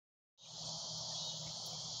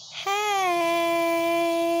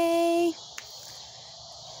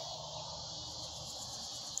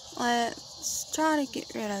try to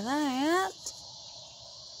get rid of that.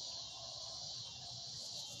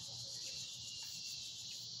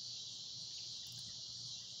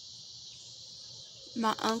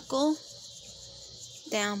 My uncle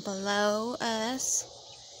down below us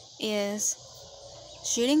is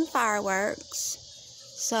shooting fireworks.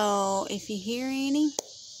 So if you hear any,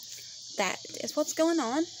 that is what's going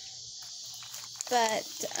on. But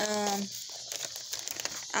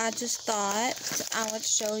I just thought I would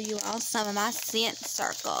show you all some of my scent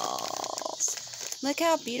circles. Look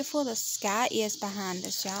how beautiful the sky is behind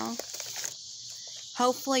us, y'all.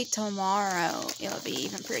 Hopefully tomorrow it'll be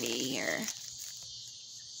even prettier.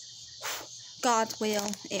 God's will.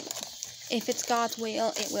 If it's God's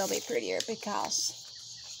will, it will be prettier, because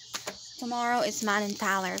tomorrow is mine and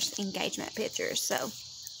Tyler's engagement picture. So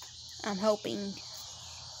I'm hoping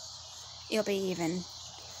it'll be even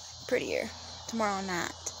prettier tomorrow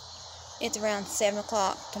night. It's around 7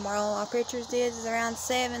 o'clock. Tomorrow our pictures is around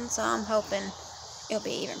 7, so I'm hoping it'll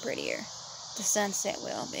be even prettier. The sunset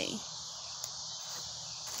will be.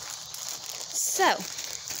 So,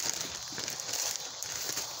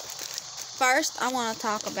 first I want to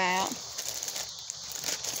talk about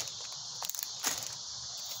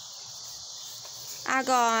I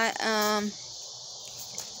got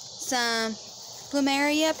some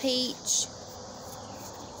Plumeria Peach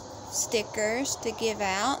stickers to give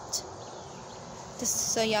out,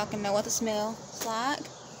 just so y'all can know what the smell is like.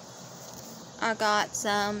 I got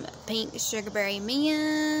some pink sugarberry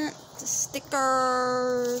mint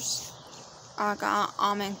stickers. I got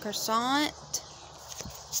almond croissant,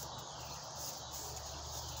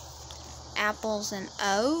 apples and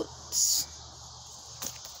oats,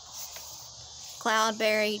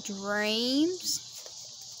 cloudberry dreams,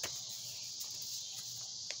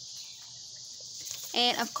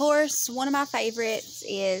 and of course one of my favorites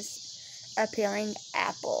is appealing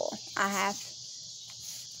apple. I have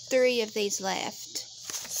 3 of these left.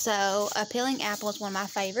 So appealing apple is one of my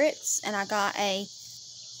favorites, and I got a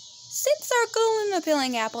scent circle and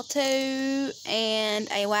appealing apple too, and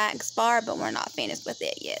a wax bar, but we're not finished with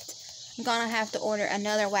it yet. I'm gonna have to order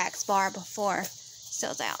another wax bar before it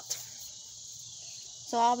sells out.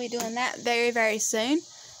 So I'll be doing that very, very soon.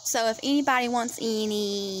 So if anybody wants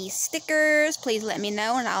any stickers, please let me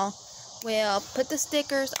know, and I will put the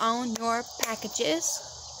stickers on your packages.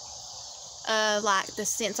 Like the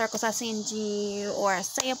scent circles I send you, or a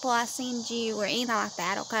sample I send you, or anything like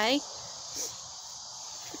that, okay?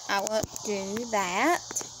 I will do that.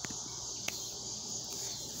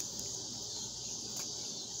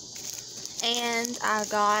 And I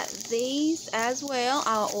got these as well.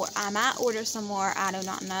 I might order some more. I do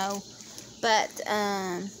not know. But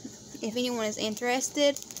if anyone is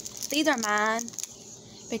interested, these are mine,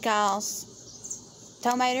 because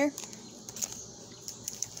Tomater,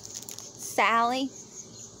 Sally,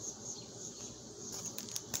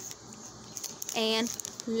 and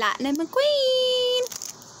Lightning McQueen,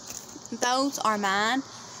 those are mine.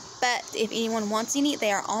 But if anyone wants any,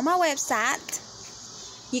 they are on my website.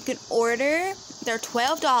 You can order. They're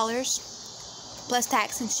 $12 plus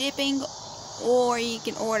tax and shipping, or you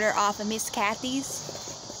can order off of Miss Kathy's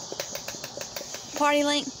party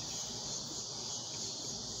link.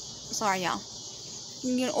 Sorry, y'all.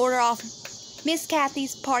 You can order off Miss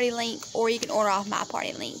Kathy's party link, or you can order off my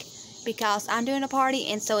party link, because I'm doing a party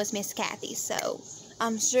and so is Miss Kathy. So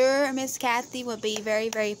I'm sure Miss Kathy will be very,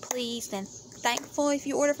 very pleased and thankful if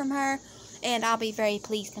you order from her, and I'll be very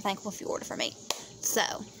pleased and thankful if you order from me. So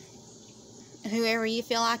whoever you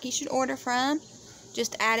feel like you should order from,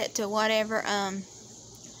 just add it to whatever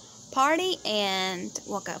party, and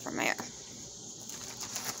we'll go from there.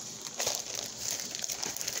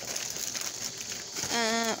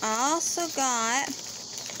 I also got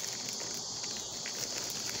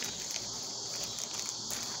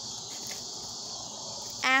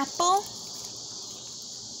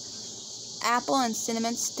apple and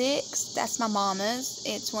cinnamon sticks. That's my mama's.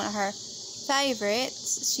 It's one of her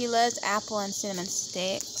favorites. She loves apple and cinnamon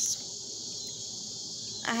sticks.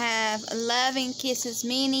 I have Loving Kisses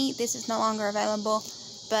Mini. This is no longer available,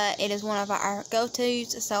 but it is one of our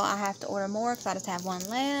go-tos, so I have to order more because I just have one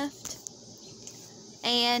left.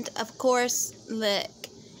 And of course, look,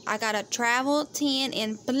 I got a travel tin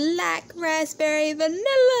in black raspberry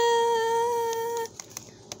vanilla.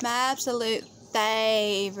 My absolute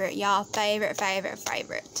favorite, y'all.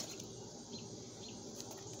 Favorite.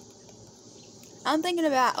 I'm thinking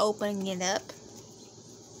about opening it up.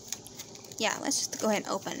 Yeah, let's just go ahead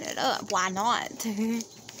and open it up. Why not?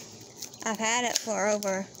 I've had it for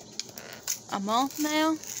over a month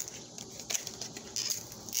now.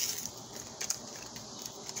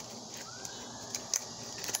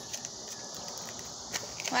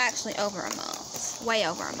 actually over a month. Way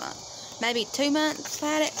over a month. Maybe 2 months I've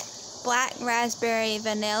had it. Black Raspberry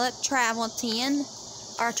Vanilla Travel Tin.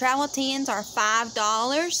 Our travel tins are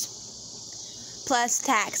 $5 plus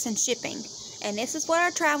tax and shipping. And this is what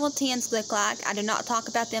our travel tins look like. I do not talk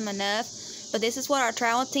about them enough, but this is what our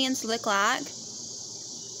travel tins look like.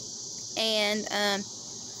 And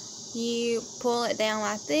you pull it down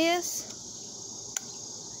like this,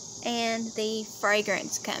 and the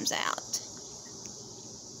fragrance comes out.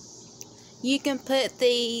 You can put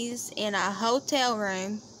these in a hotel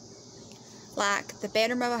room, like the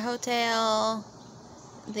bedroom of a hotel,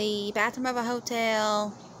 the bathroom of a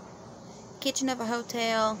hotel, kitchen of a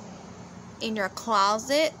hotel, in your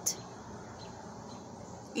closet,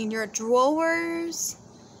 in your drawers,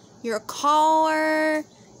 your car,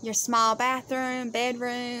 your small bathroom,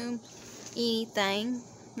 bedroom, anything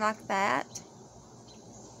like that.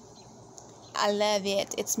 I love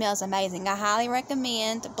it. It smells amazing. I highly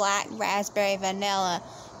recommend Black Raspberry Vanilla.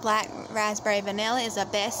 Black Raspberry Vanilla is a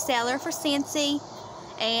bestseller for Scentsy,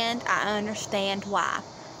 and I understand why.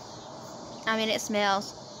 I mean, it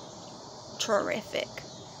smells terrific.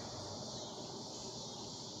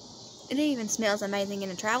 It even smells amazing in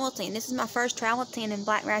a travel tin. This is my first travel tin in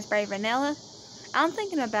Black Raspberry Vanilla. I'm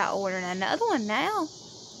thinking about ordering another one now.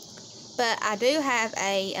 But I do have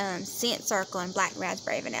a scent circle in Black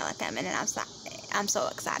Raspberry Vanilla coming, and I'm so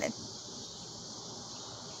excited.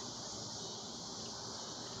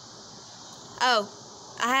 Oh,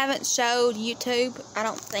 I haven't showed YouTube, I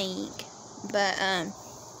don't think. But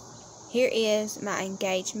here is my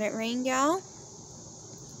engagement ring, y'all.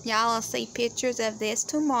 Y'all will see pictures of this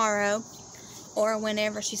tomorrow, or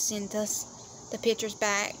whenever she sends us the pictures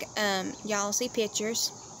back. Y'all will see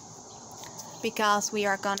pictures, because we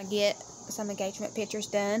are going to get some engagement pictures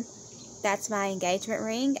done. That's my engagement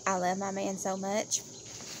ring. I love my man so much.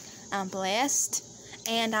 I'm blessed,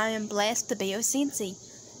 and I am blessed to be with Scentsy.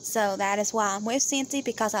 So that is why I'm with Scentsy,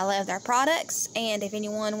 because I love their products, and if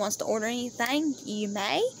anyone wants to order anything, you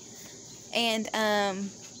may. And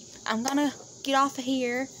I'm going to get off of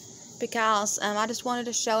here, because I just wanted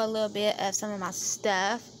to show a little bit of some of my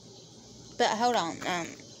stuff. But hold on,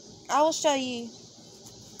 I will show you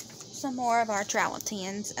some more of our travel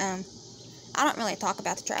tins. I don't really talk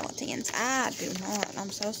about the travel tins. I do not. I'm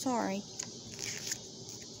so sorry.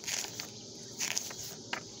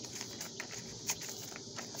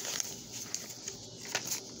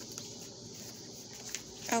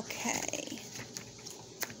 Okay.